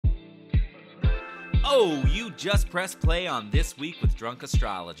Oh, you just pressed play on This Week with Drunk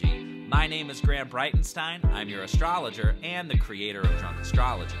Astrology. My name is Grant Breitenstein. I'm your astrologer and the creator of Drunk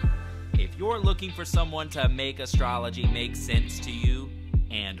Astrology. If you're looking for someone to make astrology make sense to you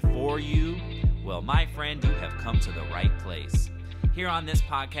and for you, well, my friend, you have come to the right place. Here on this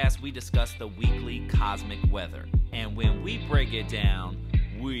podcast, we discuss the weekly cosmic weather. And when we break it down,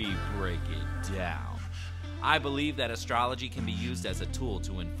 we break it down. I believe that astrology can be used as a tool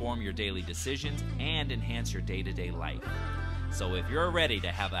to inform your daily decisions and enhance your day-to-day life. So if you're ready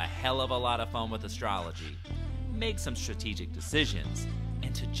to have a hell of a lot of fun with astrology, make some strategic decisions,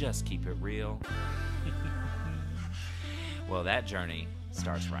 and to just keep it real, well, that journey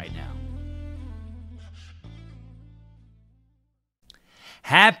starts right now.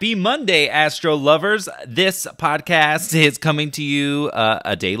 Happy Monday, Astro lovers. This podcast is coming to you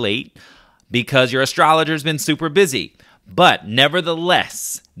a day late because your astrologer's been super busy. But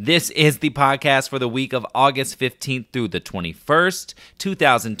nevertheless, this is the podcast for the week of August 15th through the 21st,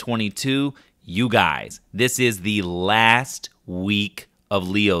 2022. You guys, this is the last week of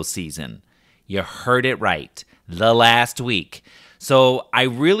Leo season. You heard it right. The last week. So I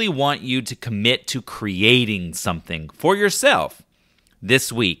really want you to commit to creating something for yourself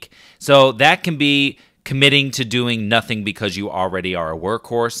this week. So that can be committing to doing nothing because you already are a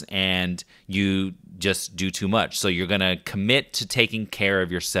workhorse and you just do too much. So you're going to commit to taking care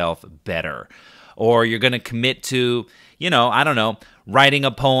of yourself better. Or you're going to commit to, writing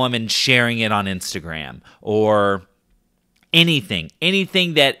a poem and sharing it on Instagram. Or anything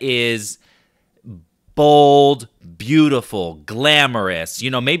that is bold, beautiful, glamorous.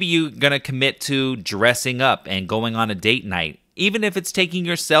 Maybe you're going to commit to dressing up and going on a date night. Even if it's taking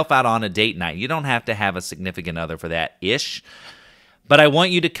yourself out on a date night, you don't have to have a significant other for that-ish. But I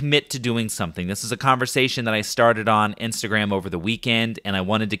want you to commit to doing something. This is a conversation that I started on Instagram over the weekend, and I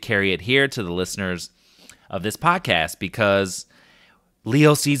wanted to carry it here to the listeners of this podcast because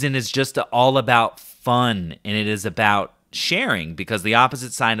Leo season is just all about fun, and it is about sharing because the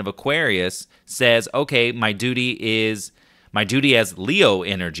opposite sign of Aquarius says, okay, my duty as Leo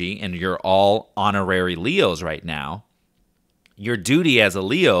energy, and you're all honorary Leos right now. Your duty as a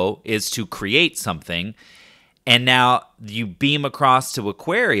Leo is to create something, and now you beam across to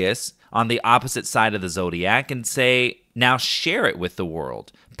Aquarius on the opposite side of the zodiac and say, now share it with the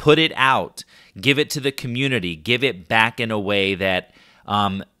world. Put it out. Give it to the community. Give it back in a way that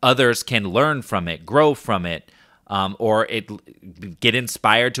others can learn from it, grow from it, or get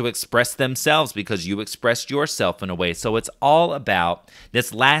inspired to express themselves because you expressed yourself in a way. So it's all about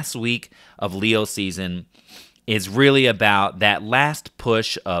this last week of Leo season is really about that last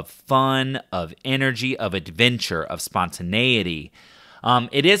push of fun, of energy, of adventure, of spontaneity.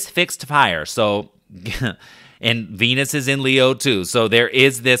 It is fixed fire, so and Venus is in Leo too. So there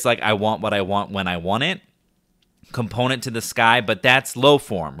is this I want what I want when I want it component to the sky, but that's low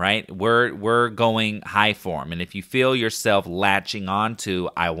form, right? We're going high form. And if you feel yourself latching on to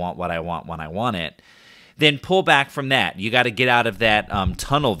I want what I want when I want it, then pull back from that. You got to get out of that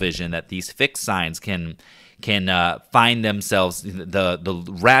tunnel vision that these fixed signs can find themselves, the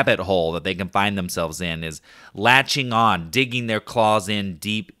rabbit hole that they can find themselves in is latching on, digging their claws in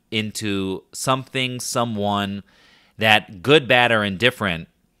deep into something, someone that good, bad, or indifferent,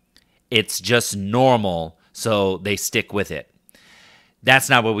 it's just normal, so they stick with it. That's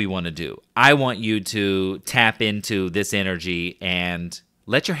not what we want to do. I want you to tap into this energy and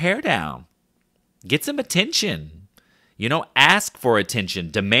let your hair down. Get some attention. Ask for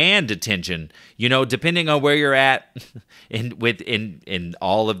attention, demand attention, depending on where you're at in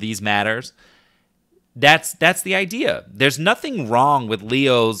all of these matters. That's the idea. There's nothing wrong with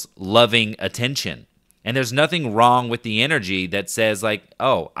Leo's loving attention. And there's nothing wrong with the energy that says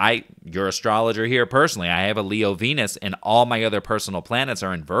your astrologer here personally, I have a Leo Venus and all my other personal planets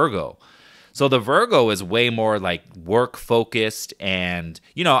are in Virgo. So the Virgo is way more work focused and,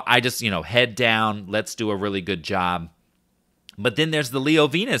 I just, head down, let's do a really good job. But then there's the Leo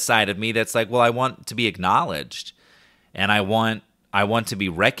Venus side of me that's I want to be acknowledged. And I want to be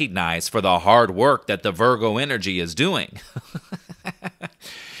recognized for the hard work that the Virgo energy is doing.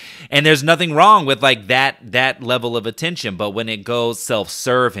 And there's nothing wrong with that level of attention. But when it goes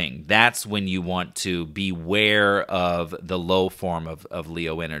self-serving, that's when you want to beware of the low form of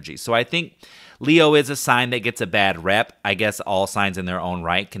Leo energy. So I think Leo is a sign that gets a bad rep. I guess all signs in their own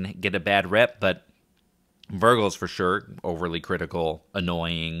right can get a bad rep, but Virgo's for sure overly critical,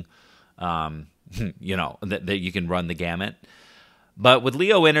 annoying, that you can run the gamut. But with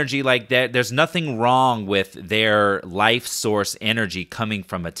Leo energy like that, there's nothing wrong with their life source energy coming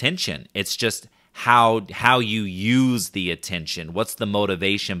from attention. It's just how you use the attention. What's the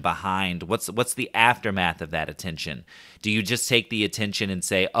motivation behind? What's the aftermath of that attention? Do you just take the attention and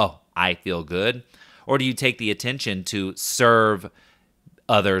say, "Oh, I feel good," or do you take the attention to serve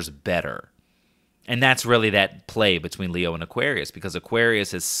others better? And that's really that play between Leo and Aquarius, because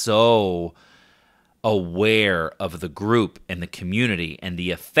Aquarius is so aware of the group and the community and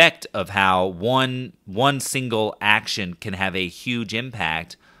the effect of how one single action can have a huge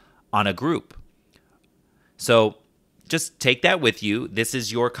impact on a group. So just take that with you. This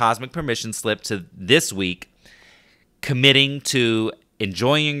is your cosmic permission slip to this week, committing to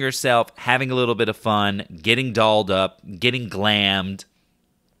enjoying yourself, having a little bit of fun, getting dolled up, getting glammed.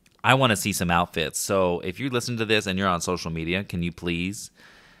 I want to see some outfits. So if you listen to this and you're on social media, can you please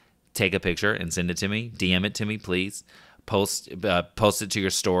take a picture and send it to me? DM it to me, please. Post it to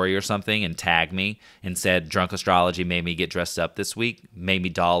your story or something and tag me and said, Drunk Astrology made me get dressed up this week, made me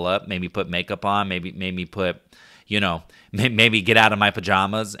doll up, made me put makeup on, maybe made me put, maybe get out of my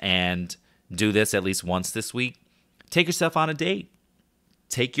pajamas and do this at least once this week. Take yourself on a date.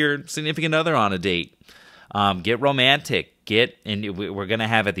 Take your significant other on a date. Get romantic. We're going to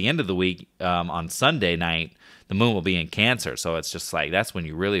have at the end of the week, on Sunday night, the moon will be in Cancer. So it's just like, that's when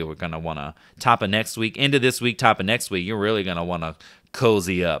you really are going to want to top of next week, into this week, top of next week, you're really going to want to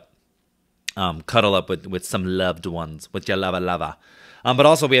cozy up, cuddle up with some loved ones, with your lover. But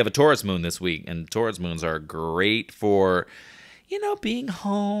also we have a Taurus moon this week, and Taurus moons are great for, being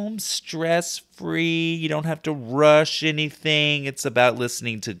home, stress-free. You don't have to rush anything. It's about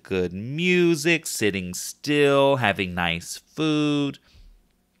listening to good music, sitting still, having nice food.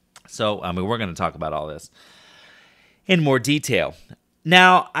 So, we're going to talk about all this in more detail.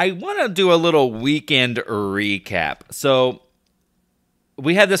 Now, I want to do a little weekend recap. So,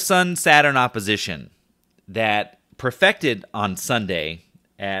 we had the Sun-Saturn opposition that perfected on Sunday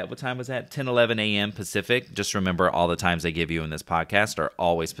at, what time was that? 10:11 a.m. Pacific. Just remember, all the times I give you in this podcast are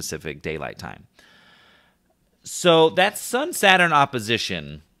always Pacific Daylight Time. So that Sun-Saturn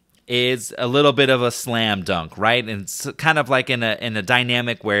opposition is a little bit of a slam dunk, right? And it's kind of like in a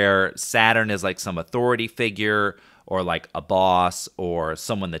dynamic where Saturn is like some authority figure or like a boss or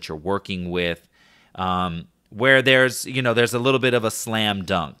someone that you're working with, where there's a little bit of a slam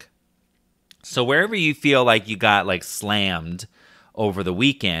dunk. So wherever you feel like you got like slammed over the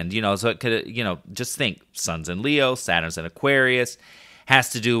weekend, so it could, just think Sun's in Leo, Saturn's in Aquarius, has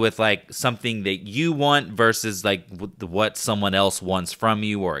to do with like something that you want versus like what someone else wants from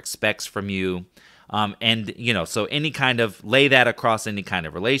you or expects from you. So any kind of, lay that across any kind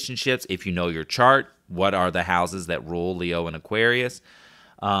of relationships. If you know your chart, what are the houses that rule Leo and Aquarius?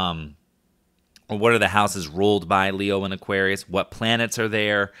 Or what are the houses ruled by Leo and Aquarius? What planets are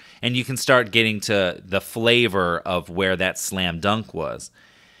there? And you can start getting to the flavor of where that slam dunk was.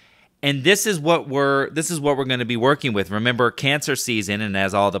 And this is what we're going to be working with. Remember, Cancer season, and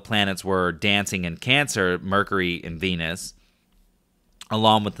as all the planets were dancing in Cancer, Mercury and Venus,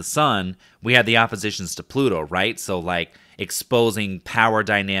 along with the Sun, we had the oppositions to Pluto, right? So like exposing power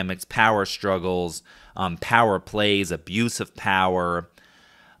dynamics, power struggles, power plays, abuse of power,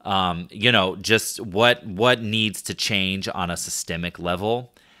 just what needs to change on a systemic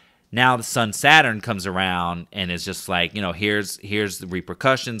level. Now the Sun-Saturn comes around and is just like, here's the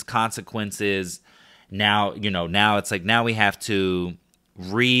repercussions, consequences. Now it's like, now we have to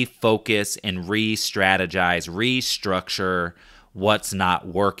refocus and re-strategize, restructure what's not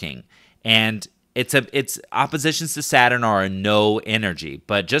working. And it's oppositions to Saturn are a no energy.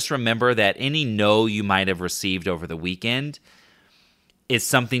 But just remember that any no you might have received over the weekend is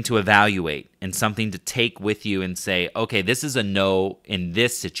something to evaluate and something to take with you and say, okay, this is a no in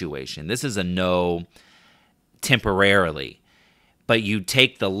this situation. This is a no temporarily. But you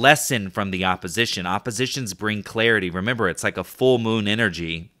take the lesson from the opposition. Oppositions bring clarity. Remember, it's like a full moon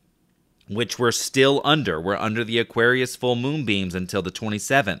energy, which we're still under. We're under the Aquarius full moon beams until the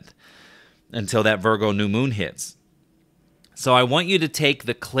 27th, until that Virgo new moon hits. So I want you to take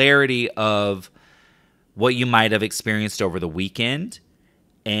the clarity of what you might have experienced over the weekend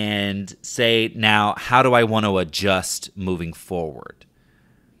and say, now, how do I want to adjust moving forward?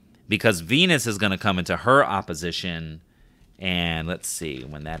 Because Venus is going to come into her opposition, and let's see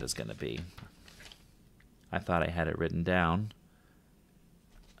when that is going to be. I thought I had it written down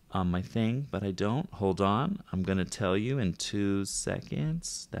on my thing, but I don't. Hold on. I'm going to tell you in 2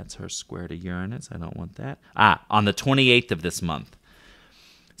 seconds. That's her square to Uranus. I don't want that. On the 28th of this month.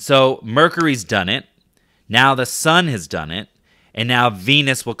 So Mercury's done it. Now the Sun has done it. And now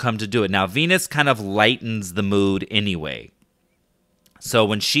Venus will come to do it. Now Venus kind of lightens the mood anyway. So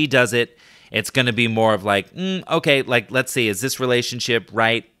when she does it, it's going to be more of like, okay, like let's see, is this relationship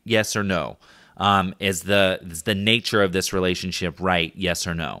right? Yes or no? Is the nature of this relationship right? Yes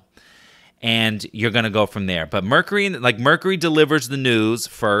or no? And you're going to go from there. But Mercury delivers the news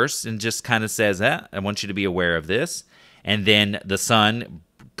first and just kind of says, I want you to be aware of this. And then the sun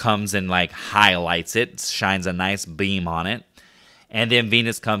comes and like highlights it, shines a nice beam on it. And then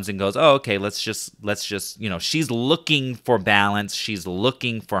Venus comes and goes, oh, okay, let's just, she's looking for balance. She's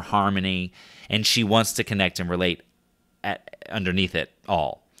looking for harmony, and she wants to connect and relate underneath it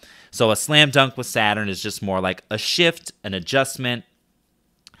all. So a slam dunk with Saturn is just more like a shift, an adjustment.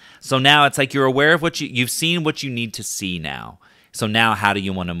 So now it's like you're aware of you've seen what you need to see now. So now how do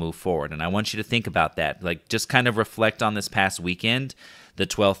you want to move forward? And I want you to think about that. Like just kind of reflect on this past weekend, the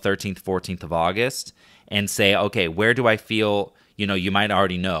 12th, 13th, 14th of August, and say, okay, where do I feel, you might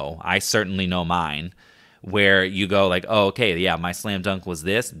already know. I certainly know mine, where you go like, oh, okay, yeah, my slam dunk was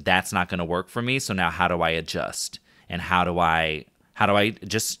this. That's not going to work for me. So now how do I adjust? And how do I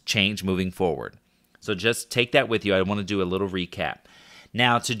just change moving forward? So just take that with you. I want to do a little recap.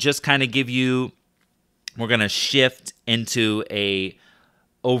 Now, to just kind of give you, we're going to shift into a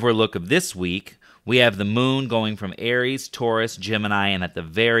overlook of this week. We have the moon going from Aries, Taurus, Gemini, and at the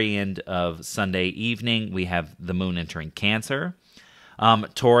very end of Sunday evening, we have the moon entering Cancer.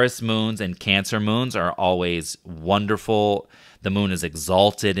 Taurus moons and Cancer moons are always wonderful. The moon is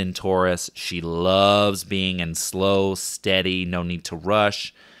exalted in Taurus. She loves being in slow, steady, no need to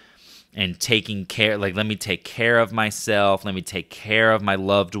rush. And taking care, like, let me take care of myself. Let me take care of my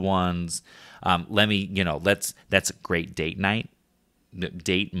loved ones. That's a great date night.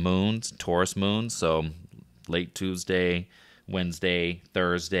 Date moons, Taurus moons. So late Tuesday, Wednesday,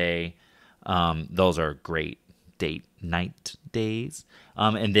 Thursday. Those are great date night days.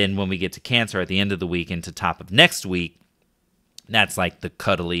 And then when we get to Cancer at the end of the week into top of next week, that's like the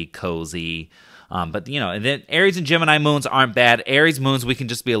cuddly, cozy. But and then Aries and Gemini moons aren't bad. Aries moons, we can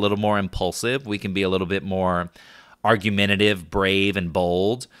just be a little more impulsive. We can be a little bit more argumentative, brave, and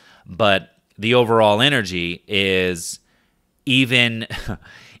bold. But the overall energy is even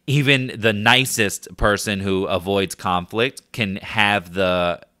the nicest person who avoids conflict can have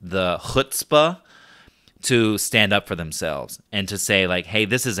the chutzpah to stand up for themselves and to say like, hey,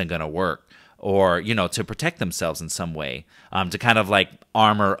 this isn't going to work. Or, to protect themselves in some way, to kind of like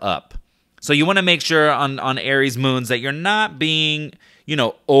armor up. So you want to make sure on Aries moons that you're not being,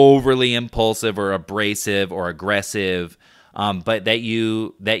 overly impulsive or abrasive or aggressive, but that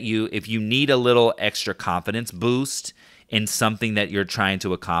you, if you need a little extra confidence boost in something that you're trying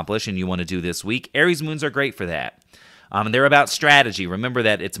to accomplish and you want to do this week, Aries moons are great for that. They're about strategy. Remember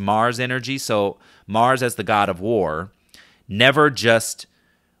that it's Mars energy, so Mars as the god of war never just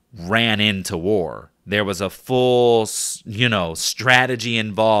ran into war. There was a full, strategy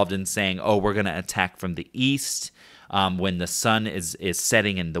involved in saying, oh, we're going to attack from the east when the sun is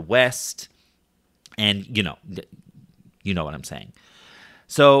setting in the west. And, you know what I'm saying.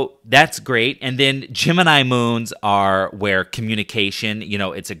 So that's great. And then Gemini moons are where communication,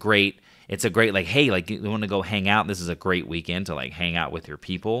 it's a great like, hey, like you want to go hang out. This is a great weekend to like hang out with your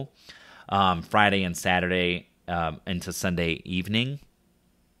people. Friday and Saturday into Sunday evening.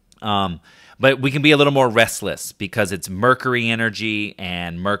 But we can be a little more restless because it's Mercury energy,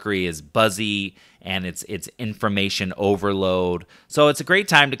 and Mercury is buzzy, and it's information overload. So it's a great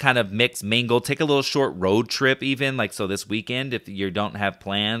time to kind of mingle, take a little short road trip even. Like, so this weekend, if you don't have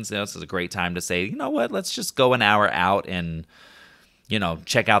plans, this is a great time to say, you know what, let's just go an hour out and,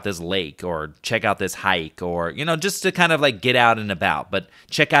 check out this lake or check out this hike or, just to kind of like get out and about. But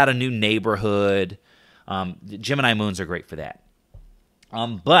check out a new neighborhood. Gemini moons are great for that.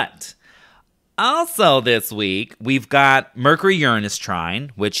 But also this week, we've got Mercury-Uranus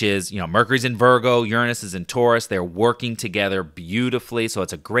trine, which is, Mercury's in Virgo, Uranus is in Taurus. They're working together beautifully. So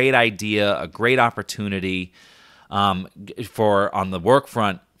it's a great idea, a great opportunity on the work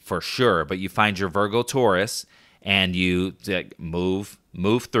front for sure. But you find your Virgo-Taurus and you move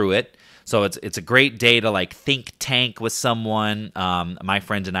through it. So it's a great day to like think tank with someone. My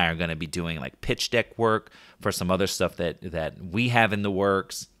friend and I are going to be doing like pitch deck work for some other stuff that we have in the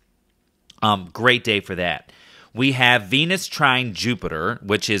works. Great day for that. We have Venus trine Jupiter,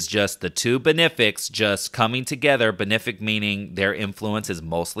 which is just the two benefics just coming together. Benefic meaning their influence is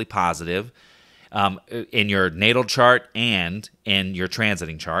mostly positive in your natal chart and in your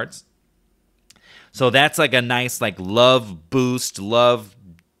transiting charts. So that's like a nice like love boost, love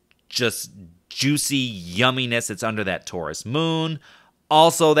just juicy yumminess. It's under that Taurus moon.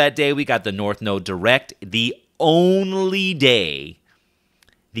 Also that day, we got the North Node direct. The only day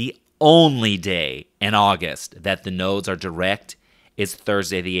in August that the nodes are direct is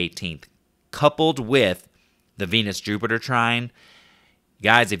Thursday the 18th. Coupled with the Venus-Jupiter trine,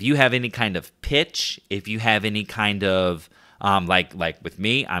 Guys, if you have any kind of pitch, if you have any kind of, like with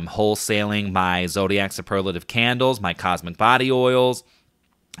me, I'm wholesaling my Zodiac Superlative candles, my Cosmic Body Oils.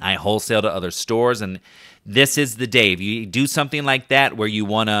 I wholesale to other stores, and this is the day. If you do something like that where you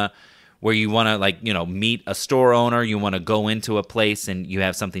want to like, you know, meet a store owner, you want to go into a place and you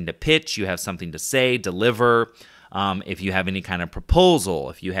have something to pitch, you have something to say, deliver. If you have any kind of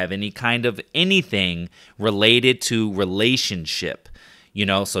proposal, if you have any kind of anything related to relationship, you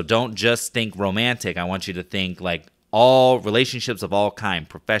know, so don't just think romantic. I want you to think like all relationships of all kind,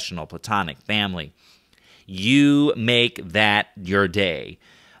 professional, platonic, family. You make that your day.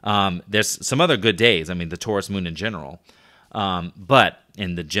 There's some other good days. I mean, the Taurus moon in general, but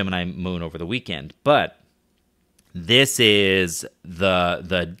in the Gemini moon over the weekend. But this is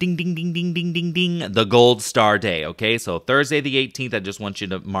the ding, ding, ding, ding, ding, ding, ding, the gold star day. Okay, so Thursday the 18th, I just want you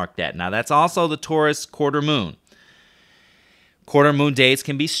to mark that. Now, that's also the Taurus quarter moon. Quarter moon days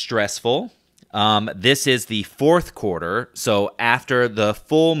can be stressful. This is the fourth quarter. So after the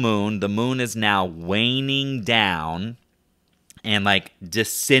full moon, the moon is now waning down and like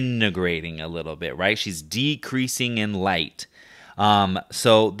disintegrating a little bit, right? She's decreasing in light.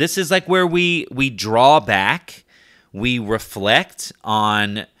 So this is like where we draw back, we reflect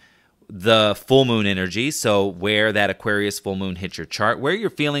on the full moon energy. So where that Aquarius full moon hits your chart, where you're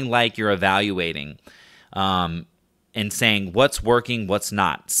feeling like you're evaluating, and saying what's working, what's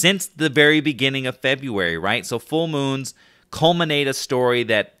not. Since the very beginning of February, right? So full moons culminate a story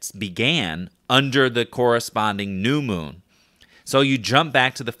that began under the corresponding new moon. So you jump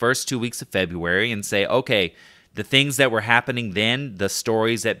back to the first 2 weeks of February and say, okay, the things that were happening then, the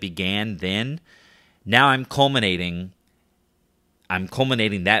stories that began then, now I'm culminating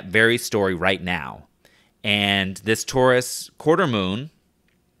that very story right now. And this Taurus quarter moon,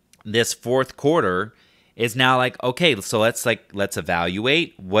 this fourth quarter, is now like, okay, so let's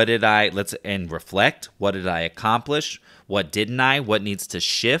evaluate and reflect. What did I accomplish? What didn't I? What needs to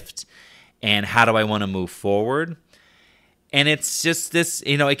shift? And how do I want to move forward? And it's just this,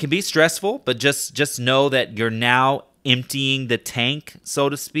 you know, it can be stressful, but just know that you're now emptying the tank, so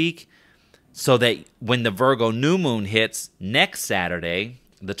to speak, so that when the Virgo new moon hits next Saturday,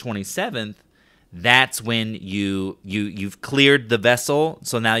 the 27th, that's when you've cleared the vessel,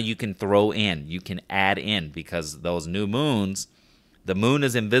 so now you can throw in, you can add in, because those new moons, the moon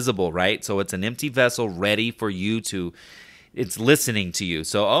is invisible, right? So it's an empty vessel ready for you to, it's listening to you.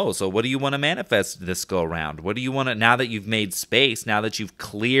 So what do you want to manifest this go around? What do you want to, now that you've made space, now that you've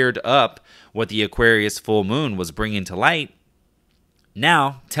cleared up what the Aquarius full moon was bringing to light,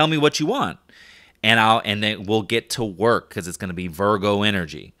 now tell me what you want, and then we'll get to work, because it's going to be Virgo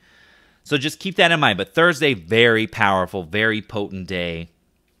energy. So just keep that in mind. But Thursday, very powerful, very potent day.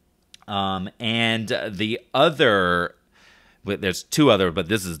 And the other, there's two other, but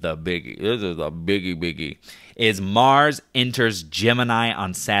this is the biggie. This is the biggie. Is Mars enters Gemini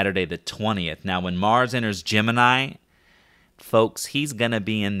on Saturday the 20th. Now, when Mars enters Gemini, folks, he's going to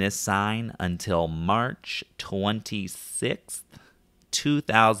be in this sign until March 26th,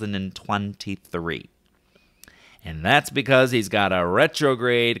 2023. And that's because he's got a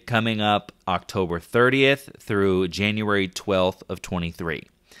retrograde coming up October 30th through January 12th of 23.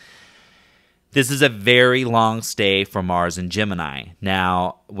 This is a very long stay for Mars in Gemini.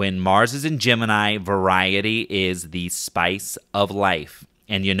 Now, when Mars is in Gemini, variety is the spice of life.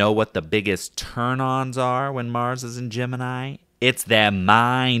 And you know what the biggest turn-ons are when Mars is in Gemini? It's that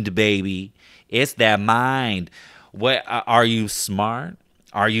mind, baby. It's that mind. What, are you smart?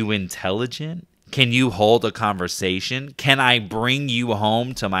 Are you intelligent? Can you hold a conversation? Can I bring you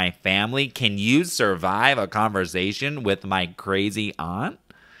home to my family? Can you survive a conversation with my crazy aunt?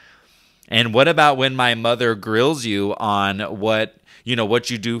 And what about when my mother grills you on what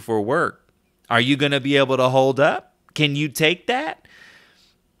you do for work? Are you going to be able to hold up? Can you take that?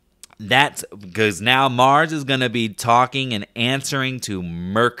 That's because now Mars is going to be talking and answering to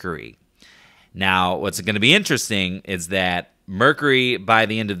Mercury. Now, what's going to be interesting is that Mercury, by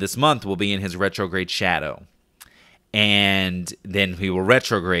the end of this month, will be in his retrograde shadow. And then he will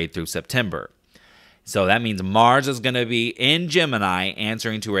retrograde through September. So that means Mars is going to be in Gemini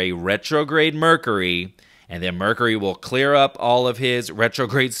answering to a retrograde Mercury. And then Mercury will clear up all of his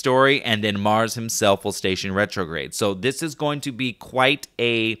retrograde story. And then Mars himself will station retrograde. So this is going to be quite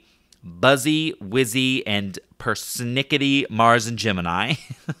a buzzy, whizzy, and persnickety Mars in Gemini.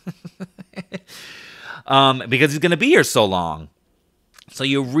 Because he's going to be here so long. So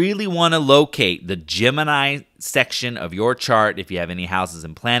you really want to locate the Gemini section of your chart. If you have any houses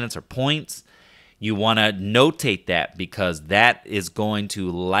and planets or points, you want to notate that, because that is going to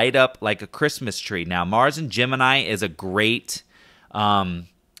light up like a Christmas tree. Now, Mars in Gemini is a great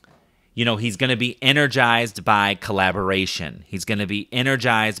He's going to be energized by collaboration. He's going to be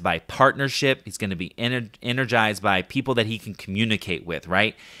energized by partnership. He's going to be energized by people that he can communicate with,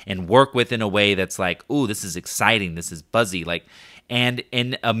 right? And work with in a way that's like, ooh, this is exciting. This is buzzy. And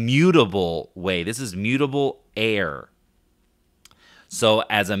in a mutable way. This is mutable air. So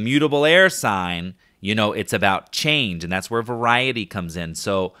as a mutable air sign, it's about change. And that's where variety comes in.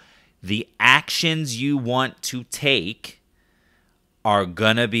 So the actions you want to take are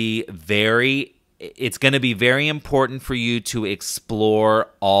going to be it's going to be very important for you to explore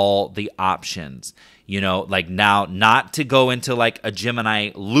all the options. Now, not to go into a Gemini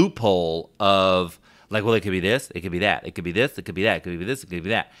loophole of well, it could be this, it could be that, it could be this, it could be that, it could be this, it could be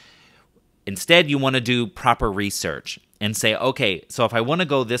that. Instead, you want to do proper research and say, okay, so if I want to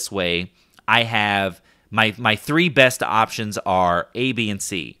go this way, I have my 3 best options are A, B, and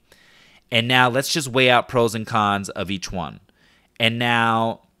C. And now let's just weigh out pros and cons of each one. And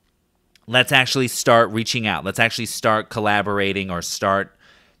now let's actually start reaching out. Let's actually start collaborating or start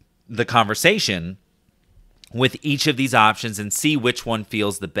the conversation with each of these options and see which one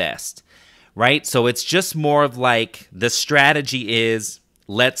feels the best, right? So it's just more of the strategy is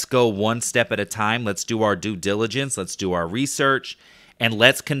let's go one step at a time. Let's do our due diligence. Let's do our research. And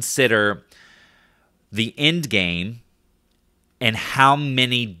let's consider the end game and how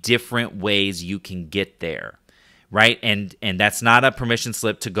many different ways you can get there. Right? And that's not a permission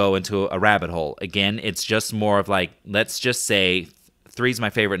slip to go into a rabbit hole. Again, it's just more of let's just say 3 is my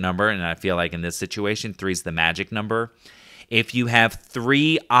favorite number. And I feel like in this situation, 3 is the magic number. If you have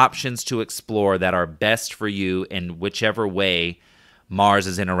 3 options to explore that are best for you in whichever way Mars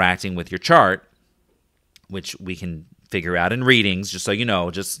is interacting with your chart, which we can figure out in readings, just so you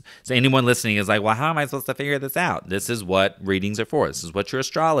know, just so anyone listening is like, well, how am I supposed to figure this out? This is what readings are for. This is what your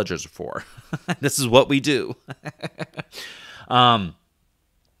astrologers are for. This is what we do. But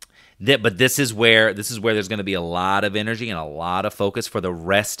this is where there's going to be a lot of energy and a lot of focus for the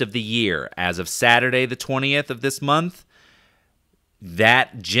rest of the year. As of Saturday, the 20th of this month,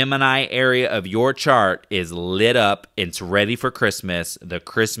 that Gemini area of your chart is lit up. It's ready for Christmas. The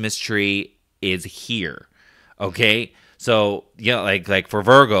Christmas tree is here. Okay? So, like for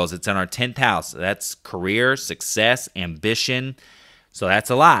Virgos, it's in our 10th house. That's career, success, ambition. So that's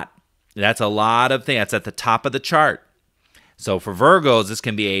a lot. That's a lot of things. That's at the top of the chart. So for Virgos, this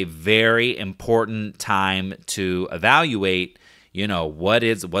can be a very important time to evaluate,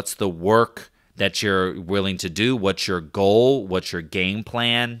 what's the work that you're willing to do, what's your goal, what's your game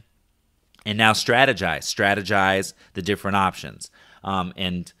plan, and now strategize the different options.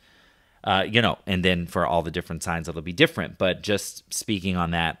 And then for all the different signs, it'll be different. But just speaking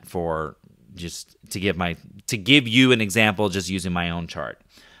on that for just to give you an example, just using my own chart.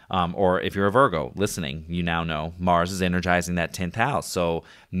 Or if you're a Virgo listening, you now know Mars is energizing that 10th house. So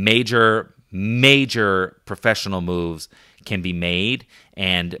major professional moves can be made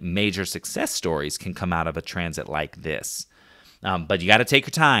and major success stories can come out of a transit like this. But you got to take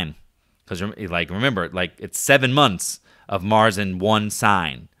your time because remember, it's 7 months of Mars in one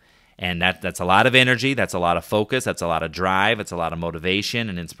sign. And that's a lot of energy. That's a lot of focus. That's a lot of drive. It's a lot of motivation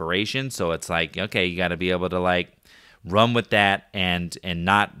and inspiration. So it's okay, you got to be able to run with that and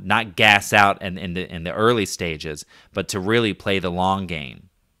not gas out in the early stages, but to really play the long game.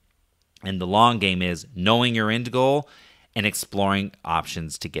 And the long game is knowing your end goal and exploring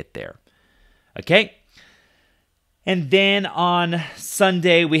options to get there. Okay? And then on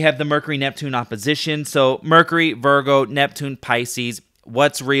Sunday, we have the Mercury-Neptune opposition. So Mercury, Virgo, Neptune, Pisces.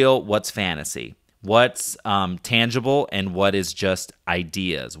 What's real? What's fantasy? What's tangible? And what is just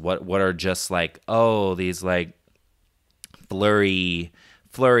ideas? What are just these flurry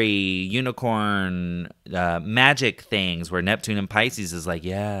unicorn magic things where Neptune and Pisces is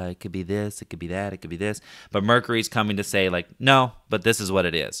yeah, it could be this, it could be that, it could be this. But Mercury's coming to say no, but this is what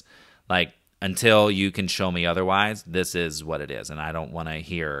it is. Until you can show me otherwise, this is what it is. And I don't want to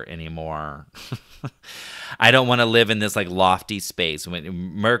hear anymore. I don't want to live in this lofty space.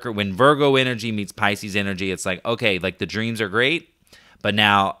 When Virgo energy meets Pisces energy, it's okay, the dreams are great, but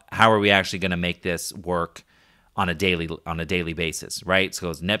now how are we actually going to make this work on a daily basis, right?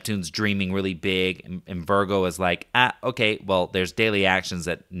 So Neptune's dreaming really big, and Virgo is okay, well, there's daily actions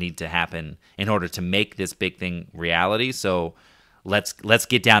that need to happen in order to make this big thing reality. So let's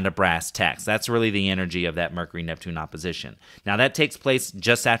get down to brass tacks. That's really the energy of that Mercury-Neptune opposition. Now that takes place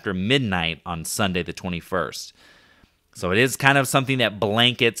just after midnight on Sunday the 21st. So it is kind of something that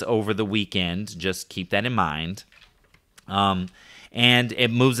blankets over the weekend. Just keep that in mind. And it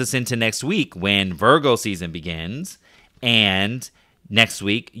moves us into next week when Virgo season begins and Next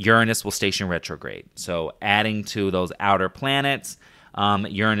week, Uranus will station retrograde. So adding to those outer planets,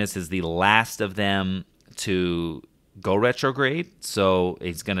 Uranus is the last of them to go retrograde. So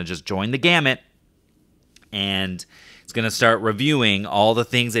it's going to just join the gamut, and it's going to start reviewing all the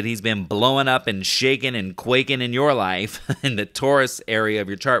things that he's been blowing up and shaking and quaking in your life in the Taurus area of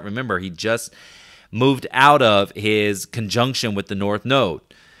your chart. Remember, he just moved out of his conjunction with the North Node,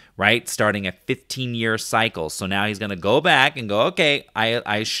 right? Starting a 15-year cycle. So now he's going to go back and go, okay,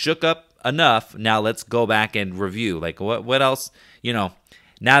 I shook up enough. Now let's go back and review. Like, what else? Now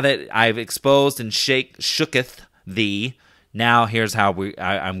that I've exposed and shooketh thee, now here's how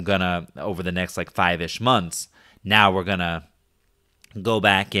I'm going to, over the next like 5-ish months, now we're going to go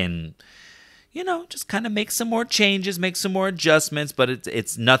back and, just kind of make some more changes, make some more adjustments, but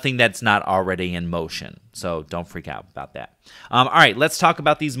it's nothing that's not already in motion. So don't freak out about that. All right, let's talk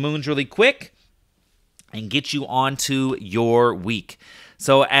about these moons really quick and get you on your week.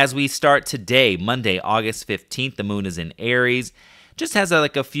 So as we start today, Monday, August 15th, the moon is in Aries. Just has a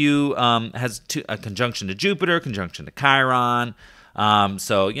conjunction to Jupiter, conjunction to Chiron.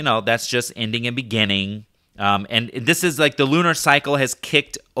 So, that's just ending and beginning. And this is like the lunar cycle has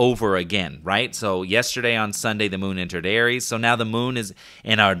kicked over again, right? So yesterday on Sunday, the moon entered Aries. So now the moon is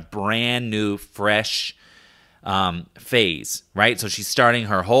in a brand new, fresh phase, right? So she's starting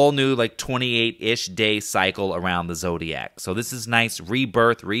her whole new like 28-ish day cycle around the zodiac. So this is nice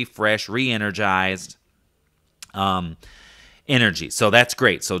rebirth, refresh, re-energized energy. So that's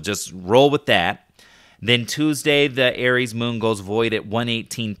great. So just roll with that. Then Tuesday, the Aries moon goes void at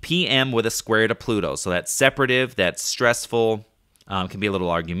 1:18 p.m. with a square to Pluto. So that's separative, that's stressful, can be a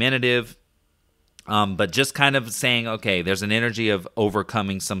little argumentative, but just kind of saying, okay, there's an energy of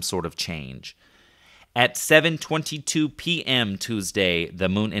overcoming some sort of change. At 7:22 p.m. Tuesday, the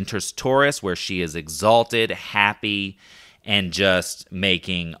moon enters Taurus, where she is exalted, happy, and just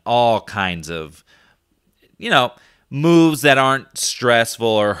making all kinds of, moves that aren't stressful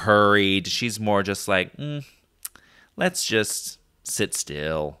or hurried. She's more just like, let's just sit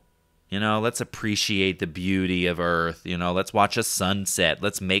still. Let's appreciate the beauty of Earth. Let's watch a sunset.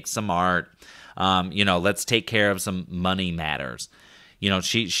 Let's make some art. Let's take care of some money matters.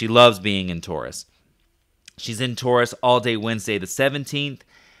 She loves being in Taurus. She's in Taurus all day Wednesday the 17th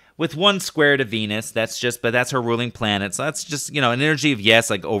with one square to Venus. But that's her ruling planet. So that's just, an energy of, yes,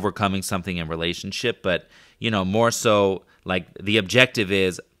 like overcoming something in relationship, but more so like the objective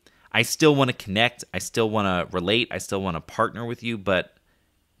is I still want to connect. I still want to relate. I still want to partner with you, but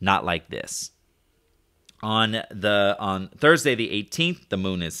not like this. On Thursday, the 18th, the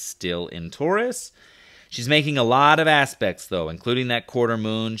moon is still in Taurus. She's making a lot of aspects, though, including that quarter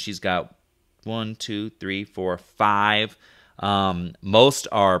moon. She's got 1, 2, 3, 4, 5. Most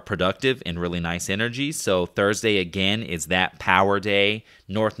are productive and really nice energy. So Thursday, again, is that power day.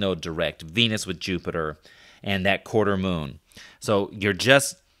 North Node direct. Venus with Jupiter. And that quarter moon. So you're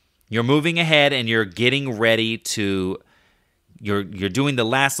moving ahead and you're getting ready to, you're doing the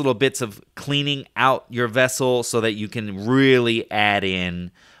last little bits of cleaning out your vessel so that you can really add in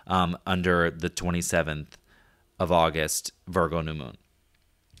under the 27th of August Virgo new moon.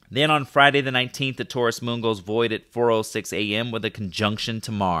 Then on Friday the 19th, the Taurus moon goes void at 4:06 a.m. with a conjunction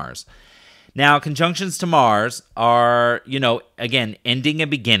to Mars. Now, conjunctions to Mars are, again, ending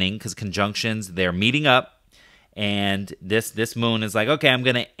and beginning, because conjunctions, they're meeting up. And this moon is like, okay, I'm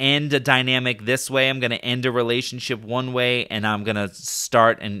going to end a dynamic this way. I'm going to end a relationship one way, and I'm going to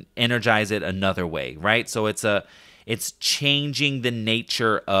start and energize it another way, right? So it's changing the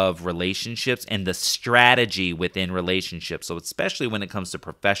nature of relationships and the strategy within relationships. So especially when it comes to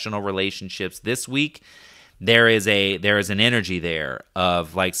professional relationships this week, there is an energy there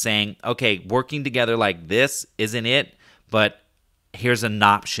of like saying, okay, working together like this isn't it, but here's an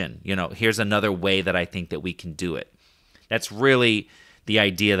option, here's another way that I think that we can do it. That's really the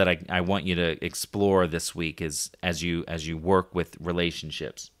idea that I want you to explore this week is as you work with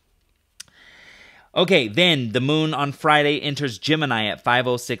relationships. Okay, then the moon on Friday enters Gemini at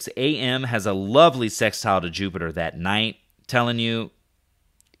 5:06 a.m., has a lovely sextile to Jupiter that night. Telling you,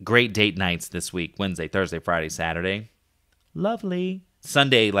 great date nights this week, Wednesday, Thursday, Friday, Saturday. Lovely.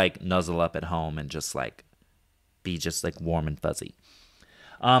 Sunday, like, nuzzle up at home and just like be just like warm and fuzzy.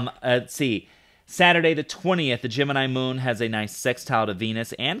 Let's see. Saturday the 20th, the Gemini moon has a nice sextile to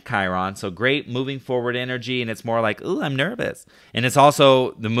Venus and Chiron. So great moving forward energy, and it's more like, ooh, I'm nervous. And it's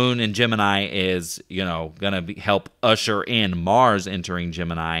also, the moon in Gemini is, going to help usher in Mars entering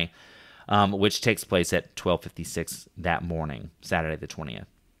Gemini, which takes place at 12:56 that morning, Saturday the 20th.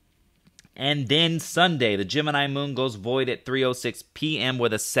 And then Sunday, the Gemini moon goes void at 3:06 p.m.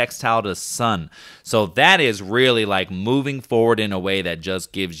 with a sextile to Sun. So that is really like moving forward in a way that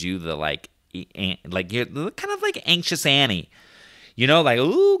just gives you the like you're kind of like anxious Annie. You know, like,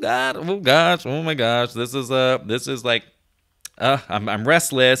 oh God, oh gosh, oh my gosh, this is like, I'm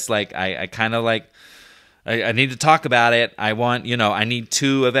restless. Like I kind of like, I need to talk about it. I want, I need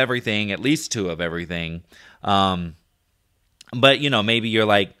two of everything, at least two of everything. But maybe you're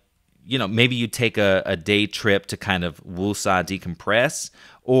like, maybe you take a day trip to kind of woosah decompress,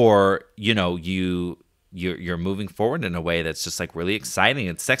 or you're moving forward in a way that's just like really exciting.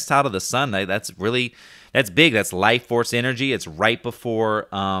 It's sextile to the Sun. That's big. That's life force energy. It's right before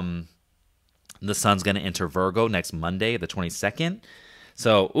the Sun's going to enter Virgo next Monday, the 22nd.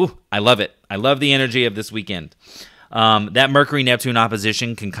 So, I love it. I love the energy of this weekend. That Mercury-Neptune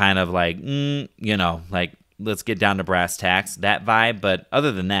opposition can kind of like, like, let's get down to brass tacks, that vibe. But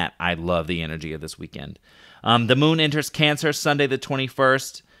other than that, I love the energy of this weekend. The moon enters Cancer Sunday the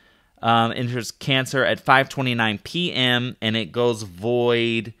 21st. Enters Cancer at 5:29 p.m. and it goes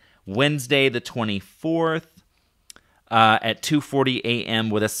void Wednesday the 24th at 2:40 a.m.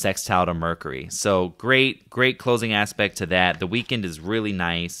 with a sextile to Mercury. So great closing aspect to that. The weekend is really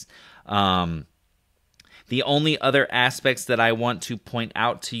nice. The only other aspects that I want to point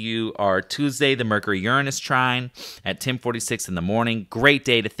out to you are Tuesday, the Mercury-Uranus trine at 10:46 in the morning. Great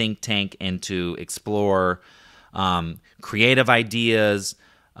day to think tank and to explore creative ideas,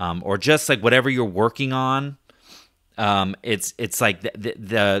 or just like whatever you're working on. It's like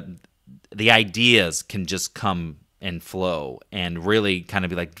the ideas can just come and flow and really kind of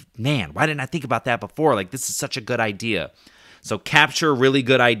be like, man, why didn't I think about that before? Like, this is such a good idea. So capture really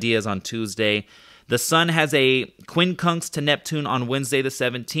good ideas on Tuesday. The Sun has a quincunx to Neptune on Wednesday the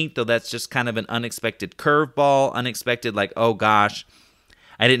 17th, though that's just kind of an unexpected curveball. Unexpected, like, oh gosh,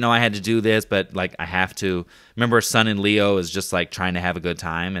 I didn't know I had to do this, but like I have to. Remember, Sun in Leo is just like trying to have a good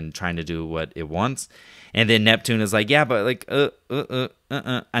time and trying to do what it wants. And then Neptune is like, yeah, but like,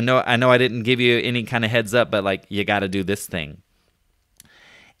 I know I didn't give you any kind of heads up, but like, you got to do this thing.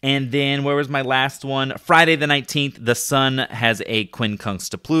 And then where was my last one? Friday the 19th, the Sun has a quincunx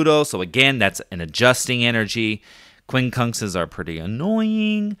to Pluto. So again, that's an adjusting energy. Quincunxes are pretty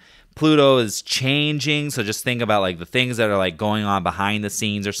annoying. Pluto is changing. So just think about like the things that are like going on behind the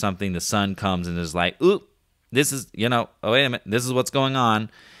scenes or something. The Sun comes and is like, ooh, this is, oh, wait a minute, this is what's going on.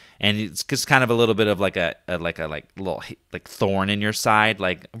 And it's just kind of a little bit of like a little like thorn in your side.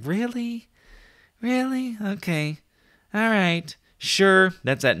 Like, really? Okay. All right. Sure.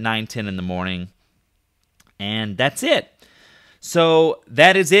 That's at 9:10 in the morning. And that's it. So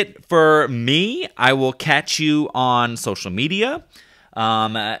that is it for me. I will catch you on social media.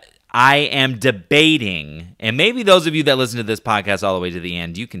 I am debating, and maybe those of you that listen to this podcast all the way to the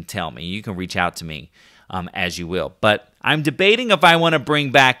end, you can tell me. You can reach out to me as you will. But I'm debating if I want to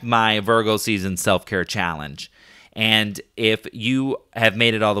bring back my Virgo season self-care challenge. And if you have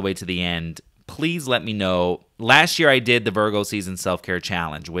made it all the way to the end, please let me know. Last year I did the Virgo season self-care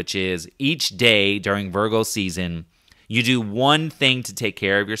challenge, which is each day during Virgo season, you do one thing to take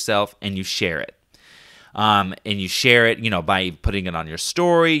care of yourself and you share it. And you share it, by putting it on your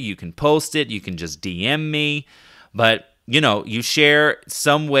story. You can post it. You can just DM me. But, you share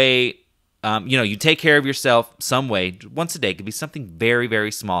some way. You take care of yourself some way once a day. It could be something very,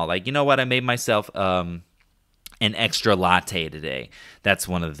 very small. Like, you know what? I made myself an extra latte today. That's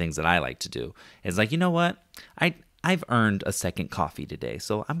one of the things that I like to do. It's like, you know what? I've earned a second coffee today,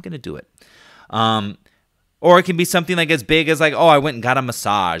 so I'm going to do it. Or it can be something like as big as like, oh, I went and got a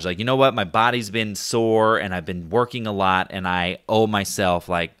massage. Like, you know what? My body's been sore and I've been working a lot and I owe myself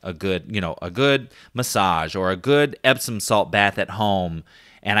like a good massage or a good Epsom salt bath at home.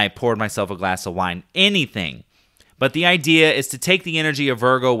 And I poured myself a glass of wine, anything. But the idea is to take the energy of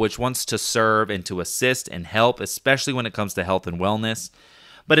Virgo, which wants to serve and to assist and help, especially when it comes to health and wellness.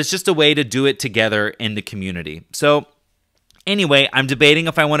 But it's just a way to do it together in the community. So anyway, I'm debating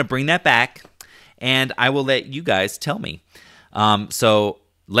if I want to bring that back, and I will let you guys tell me. So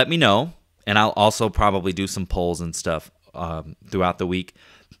let me know, and I'll also probably do some polls and stuff throughout the week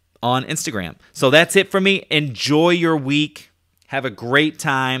on Instagram. So that's it for me. Enjoy your week. Have a great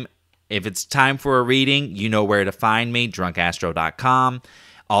time. If it's time for a reading, you know where to find me, drunkastro.com.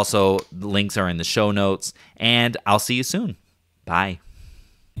 Also, the links are in the show notes, and I'll see you soon. Bye.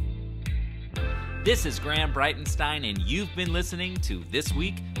 This is Graham Breitenstein, and you've been listening to This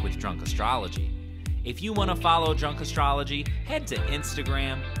Week with Drunk Astrology. If you want to follow Drunk Astrology, head to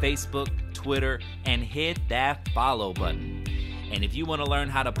Instagram, Facebook, Twitter, and hit that follow button. And if you want to learn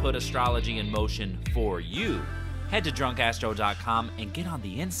how to put astrology in motion for you, head to drunkastro.com and get on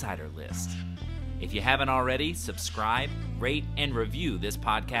the insider list. If you haven't already, subscribe, rate, and review this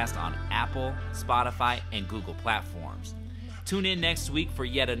podcast on Apple, Spotify, and Google platforms. Tune in next week for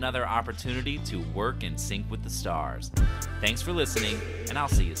yet another opportunity to work in sync with the stars. Thanks for listening, and I'll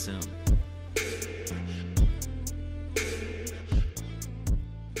see you soon.